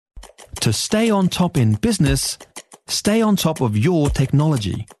To stay on top in business, stay on top of your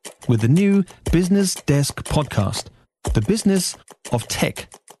technology with the new Business Desk podcast, The Business of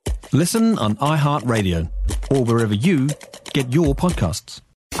Tech. Listen on iHeartRadio or wherever you get your podcasts.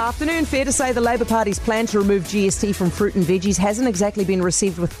 Afternoon. Fair to say the Labor Party's plan to remove GST from fruit and veggies hasn't exactly been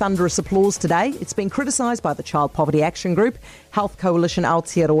received with thunderous applause today. It's been criticised by the Child Poverty Action Group, Health Coalition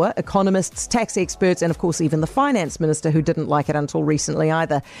Aotearoa, economists, tax experts, and of course even the Finance Minister, who didn't like it until recently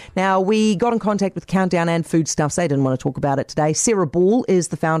either. Now, we got in contact with Countdown and Foodstuffs. They didn't want to talk about it today. Sarah Balle is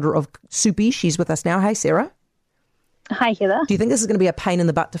the founder of Supie. She's with us now. Hey, Sarah. Hi, Heather. Do you think this is going to be a pain in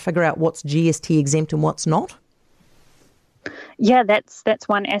the butt to figure out what's GST exempt and what's not? Yeah, that's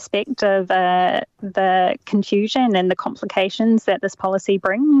one aspect of the confusion and the complications that this policy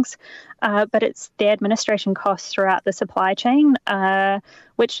brings. But it's the administration costs throughout the supply chain,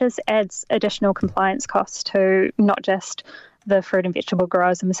 which just adds additional compliance costs to not just the fruit and vegetable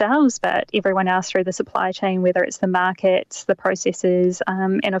growers themselves, but everyone else through the supply chain, whether it's the markets, the processors,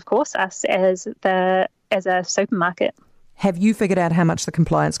 and of course us as a supermarket. Have you figured out how much the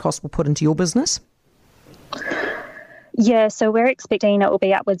compliance cost will put into your business? Yeah, so we're expecting it will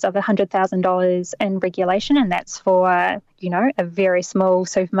be upwards of $100,000 in regulation, and that's for, a very small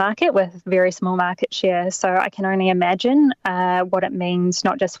supermarket with very small market share. So I can only imagine what it means,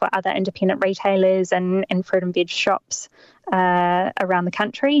 not just for other independent retailers and fruit and veg shops around the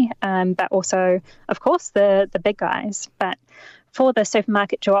country, but also, of course, the big guys. But for the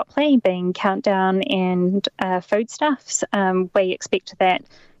supermarket duopoly being Countdown and Foodstuffs, we expect that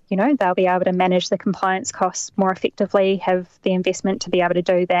they'll be able to manage the compliance costs more effectively, have the investment to be able to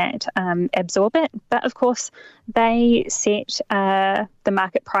do that, absorb it. But of course, they set the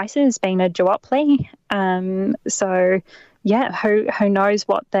market prices being a duopoly. So, yeah, who knows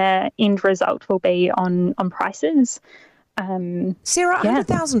what the end result will be on prices. Sarah,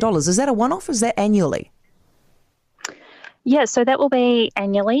 $100,000, is that a one-off or is that annually? Yeah, so that will be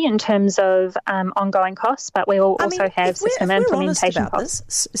annually in terms of ongoing costs, but we will also have system implementation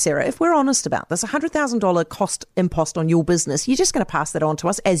costs. Sarah, if we're honest about this, $100,000 cost impost on your business, you're just going to pass that on to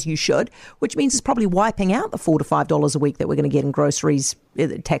us, as you should, which means it's probably wiping out the $4 to $5 a week that we're going to get in groceries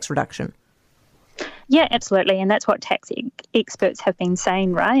tax reduction. Yeah, absolutely. And that's what tax experts have been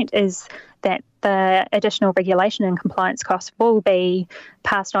saying, right, is that the additional regulation and compliance costs will be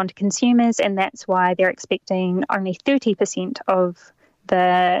passed on to consumers, and that's why they're expecting only 30% of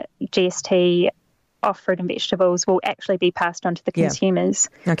the GST off fruit and vegetables will actually be passed on to the consumers.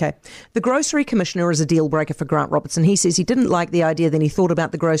 Okay. The Grocery Commissioner is a deal breaker for Grant Robertson. He says he didn't like the idea, then he thought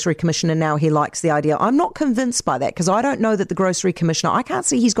about the Grocery Commissioner, now he likes the idea. I'm not convinced by that because I don't know that the Grocery Commissioner, I can't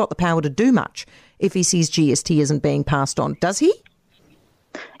see he's got the power to do much if he sees GST isn't being passed on. Does he?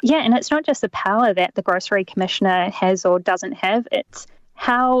 Yeah, and it's not just the power that the Grocery Commissioner has or doesn't have, it's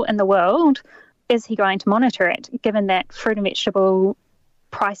how in the world is he going to monitor it, given that fruit and vegetable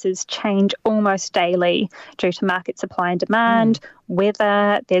prices change almost daily due to market supply and demand,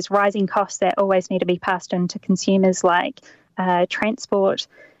 weather, there's rising costs that always need to be passed on to consumers like transport.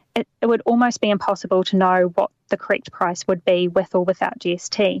 It would almost be impossible to know what the correct price would be with or without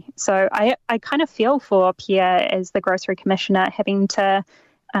GST. So I kind of feel for Pierre as the Grocery Commissioner having to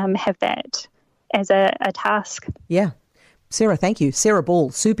have that as a task. Yeah. Sarah, thank you. Sarah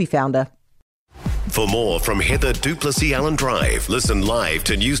Balle, Supie founder. For more from Heather Duplessis Allen Drive, listen live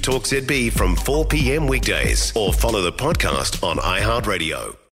to News Talk ZB from 4 p.m. weekdays or follow the podcast on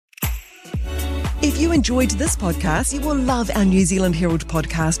iHeartRadio. If you enjoyed this podcast, you will love our New Zealand Herald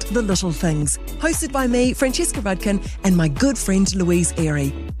podcast, The Little Things, hosted by me, Francesca Rudkin, and my good friend Louise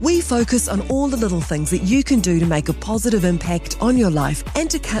Airy. We focus on all the little things that you can do to make a positive impact on your life and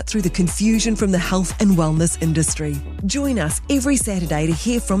to cut through the confusion from the health and wellness industry. Join us every Saturday to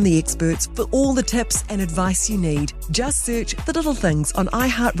hear from the experts for all the tips and advice you need. Just search The Little Things on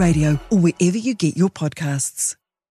iHeartRadio or wherever you get your podcasts.